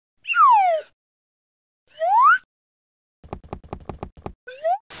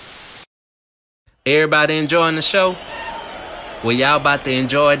Everybody enjoying the show? Well, y'all about to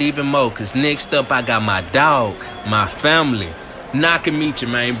enjoy it even more, cause next up I got my dog, my family. Knockamechee,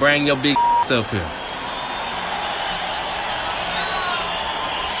 man. Bring your big up here.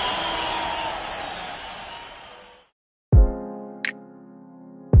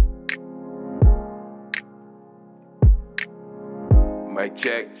 Mic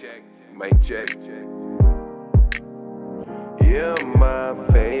check, mic check. You're my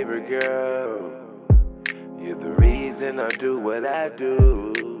favorite girl. You're the reason I do what I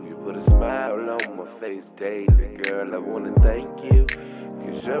do. You put a smile on my face daily, girl. I wanna thank you,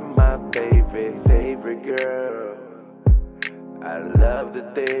 cause you're my favorite girl. I love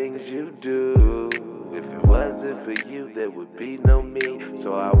the things you do. If it wasn't for you, there would be no me.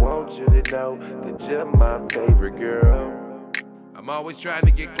 So I want you to know that you're my favorite girl. I'm always trying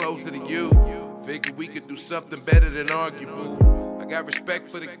to get closer to you. Figure we could do something better than argue, boo. I got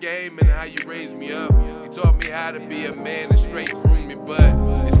respect for the game and how you raised me up. You taught me how to be a man and straight groom me, but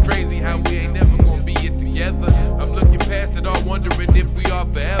it's crazy how we ain't never gonna be it together. I'm looking past it all, wondering if we are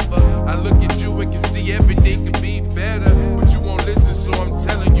forever. I look at you and can see everything could be better, but you won't listen, so I'm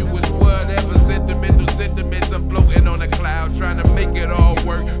telling you it's whatever. Sentimental sentiments, I'm floating on a cloud, trying to make it all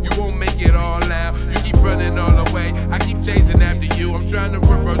work. You won't make it all out. You keep running all the way, I keep chasing after you. I'm trying to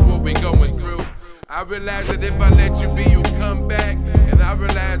reverse what we're going through. I realize that if I let you be, you'll come back. And I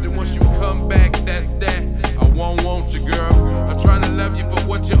realize that once you come back, that's that. I won't want you, girl. I'm trying to love you for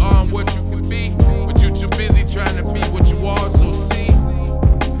what you are and what you can be, but you too busy trying to be what you also see.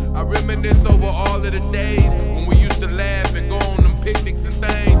 I reminisce over all of the days when we used to laugh and go on them picnics and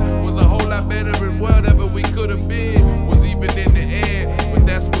things. Was a whole lot better than whatever we could have been. Was even in the air, but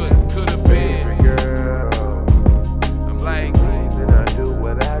that's what could have been. I'm like, I do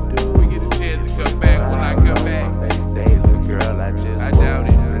what I do. we get a chance to come back. Will I come back? Girl, I doubt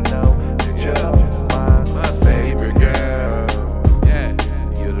it. You're my favorite girl. Yeah.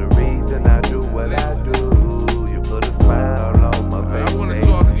 You're the reason I do what I do. You put a smile on my face. I want to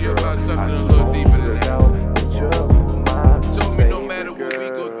talk to you about something a little deeper than that. You told me no matter what we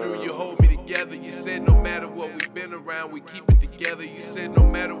go through, you hold me together. You said no matter what we've been around, we keep it together. You said no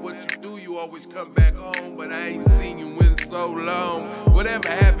matter what you do, you always come back home. But I ain't seen you in so long. Whatever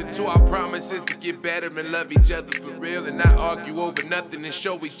happened to our promises to get better and love each other for real, and not argue over nothing and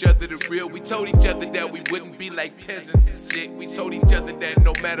show each other the real. We told each other that we wouldn't be like peasants and shit. We told each other that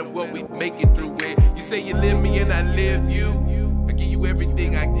no matter what, we'd make it through it. You say you live me and I live you. I give you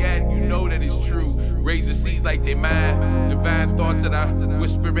everything I got, and you know that it's true. Razor seeds like they mine. Divine thoughts that I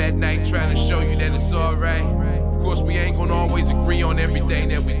whisper at night, trying to show you that it's alright. Of course, we ain't gonna always agree on everything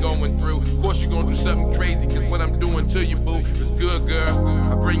that we going through. Of course, you're gonna do something crazy, cause what I'm doing to you, boo, is good, girl.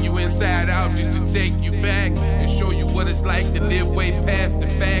 I bring you inside out just to take you back and show you what it's like to live way past the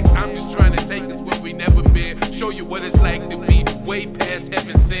facts. I'm just trying to take us where we never been. Show you what it's like to be way past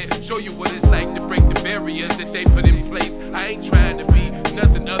heaven sent. Show you what it's like to break the barriers that they put in place. I ain't trying to be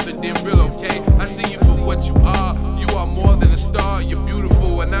nothing other than real, okay? I see you for what you are. You are more than a star. You're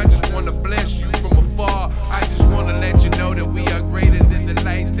beautiful, and I just wanna bless you from afar. I just wanna let you know that we are greater than the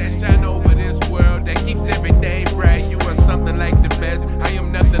lights that shine over this world, that keeps everything bright. You are something like the best. I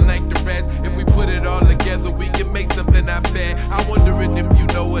am nothing like the rest. If we put it all together, we can make something, I bet. I'm wondering if you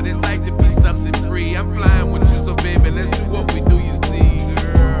know what it's like to be something free. I'm flying with you, so baby, let's do what we do, you see.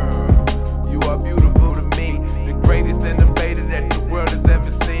 girl. You are beautiful to me, the greatest innovator that the world has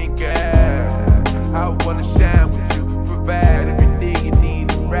ever seen, girl. I wanna shine with you, provide everything you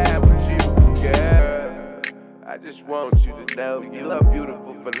need and ride with you, girl. I just want you to know you are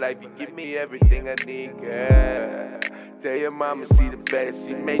beautiful for life. You give me everything I need, girl. Tell your mama she the best.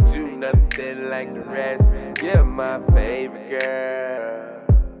 She made you nothing like the rest. You're my favorite girl.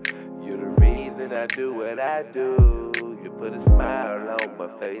 You're the reason I do what I do. You put a smile on my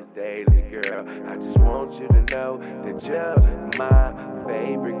face daily, girl. I just want you to know that you're my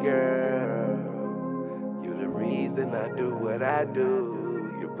favorite girl. You're the reason I do what I do.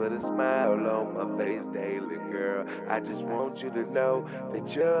 You put a smile on my face daily, girl. I just want you to know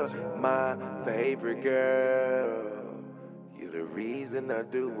that you're my favorite girl. You're the reason I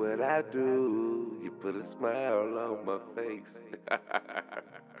do what I do. You put a smile on my face.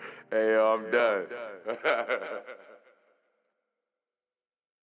 Hey, I'm done.